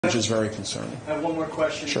which is very concerning. I have one more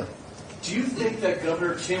question. Sure. Do you think that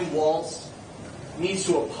Governor Tim Walz needs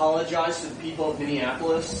to apologize to the people of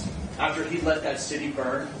Minneapolis after he let that city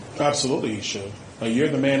burn? Absolutely, he should. You're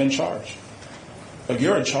the man in charge.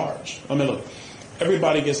 You're in charge. I mean, look,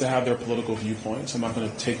 everybody gets to have their political viewpoints. I'm not going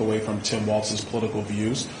to take away from Tim Walz's political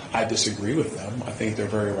views. I disagree with them. I think they're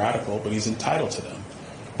very radical, but he's entitled to them.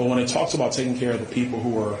 But when it talks about taking care of the people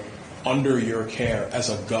who are under your care as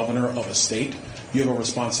a governor of a state, you have a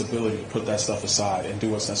responsibility to put that stuff aside and do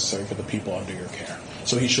what's necessary for the people under your care.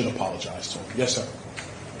 So he should apologize to him. Yes, sir.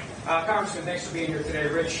 Congressman, thanks for being here today.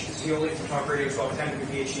 Rich Zeoli from Talk Radio 1210 with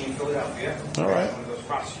a PhD in Philadelphia. All right. One of those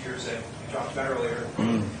prosecutors that you talked about earlier.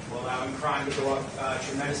 Will allow crime to go up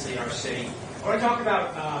tremendously in our city. I want to talk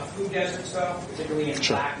about food deserts, though, particularly in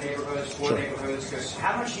black neighborhoods, poor neighborhoods, because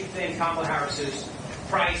how much do you think Kamala Harris's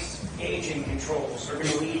price aging controls are going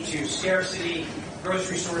to lead to scarcity,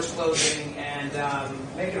 grocery stores closing, and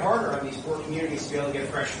make it harder on these poor communities to be able to get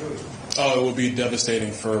fresh food? Oh, it will be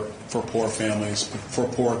devastating for poor families, for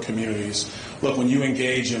poor communities. Look, when you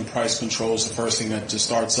engage in price controls, the first thing that just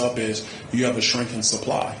starts up is you have a shrinking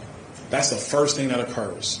supply. That's the first thing that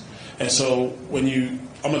occurs. And so I'm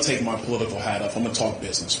going to take my political hat off. I'm going to talk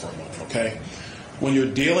business for a moment, okay? When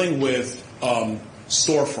you're dealing with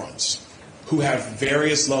storefronts who have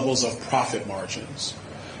various levels of profit margins,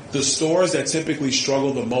 the stores that typically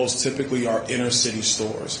struggle the most typically are inner city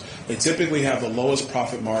stores. They typically have the lowest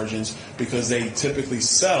profit margins because they typically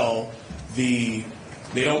they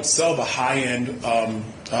don't sell the high-end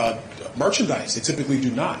merchandise. They typically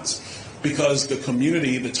do not, because the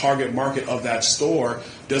community, the target market of that store,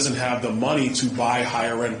 doesn't have the money to buy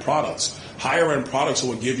higher-end products. Higher-end products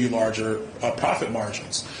will give you larger profit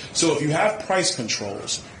margins. So if you have price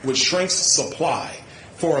controls, which shrinks supply,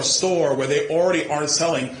 for a store where they already aren't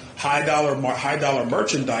selling high dollar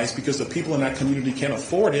merchandise because the people in that community can't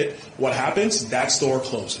afford it, what happens? That store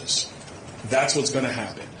closes. That's what's going to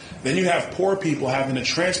happen. Then you have poor people having to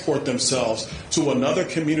transport themselves to another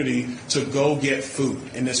community to go get food,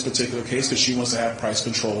 in this particular case, because she wants to have price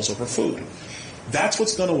controls over food. That's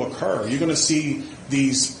what's going to occur. You're going to see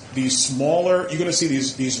these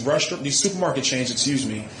supermarket chains,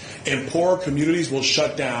 in poor communities will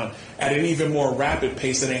shut down at an even more rapid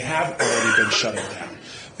pace than they have already been shutting down.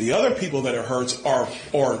 The other people that it hurts are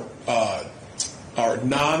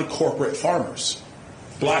non-corporate farmers,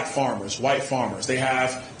 black farmers, white farmers. They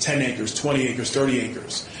have 10 acres, 20 acres, 30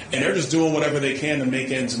 acres, and they're just doing whatever they can to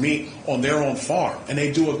make ends meet on their own farm, and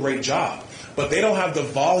they do a great job. But they don't have the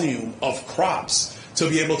volume of crops to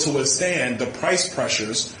be able to withstand the price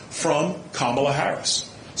pressures from Kamala Harris.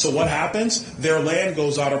 So what happens? Their land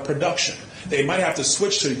goes out of production. They might have to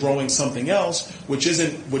switch to growing something else, which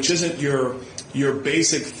isn't your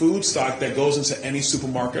basic food stock that goes into any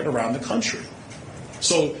supermarket around the country.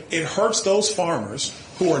 So it hurts those farmers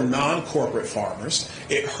who are non-corporate farmers.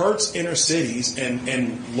 It hurts inner cities and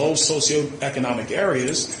low socioeconomic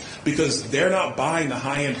areas because they're not buying the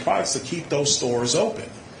high-end products to keep those stores open.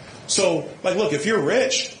 So, look, if you're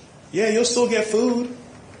rich, you'll still get food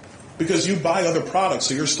because you buy other products,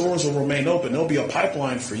 so your stores will remain open. There'll be a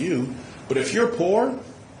pipeline for you. But if you're poor,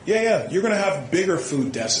 you're going to have bigger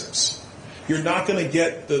food deserts. You're not going to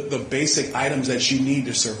get the basic items that you need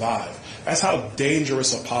to survive. That's how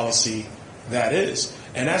dangerous a policy that is.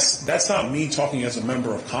 And that's not me talking as a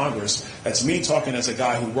member of Congress. That's me talking as a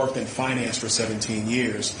guy who worked in finance for 17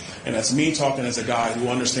 years. And that's me talking as a guy who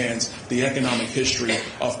understands the economic history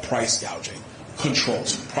of price gouging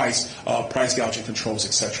controls, price gouging controls,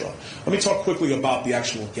 etc. Let me talk quickly about the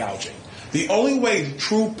actual gouging. The only way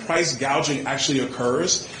true price gouging actually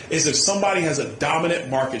occurs is if somebody has a dominant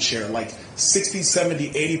market share, like 60,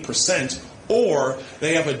 70, 80%, or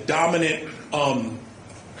they have a dominant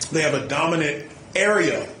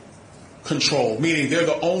area control, meaning they're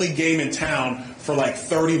the only game in town for like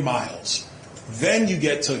 30 miles. Then you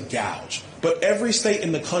get to gouge. But every state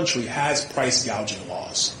in the country has price gouging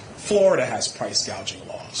laws. Florida has price gouging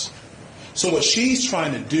laws. So what she's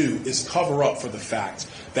trying to do is cover up for the fact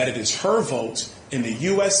that it is her vote in the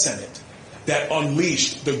U.S. Senate that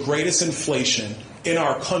unleashed the greatest inflation in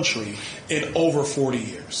our country in over 40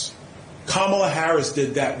 years. Kamala Harris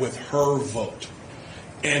did that with her vote.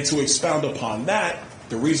 And to expound upon that,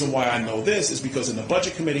 the reason why I know this is because in the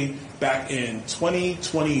Budget Committee back in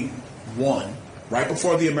 2021, right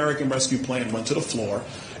before the American Rescue Plan went to the floor,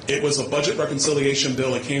 it was a budget reconciliation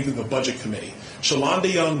bill that came through the Budget Committee.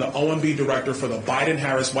 Shalonda Young, the OMB director for the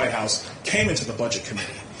Biden-Harris White House, came into the Budget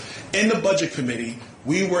Committee. In the Budget Committee,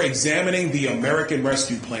 we were examining the American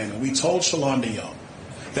Rescue Plan, and we told Shalonda Young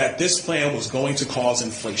that this plan was going to cause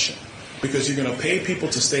inflation. because you're going to pay people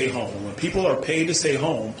to stay home. And when people are paid to stay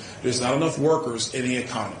home, there's not enough workers in the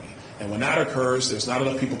economy. And when that occurs, there's not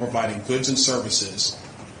enough people providing goods and services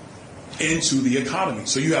into the economy.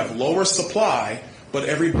 So you have lower supply, but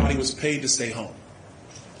everybody was paid to stay home.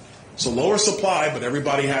 So lower supply, but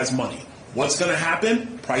everybody has money. What's going to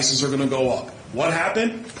happen? Prices are going to go up. What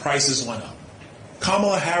happened? Prices went up.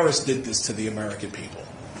 Kamala Harris did this to the American people.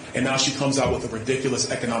 And now she comes out with a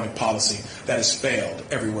ridiculous economic policy that has failed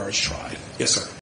everywhere it's tried. Yes, sir.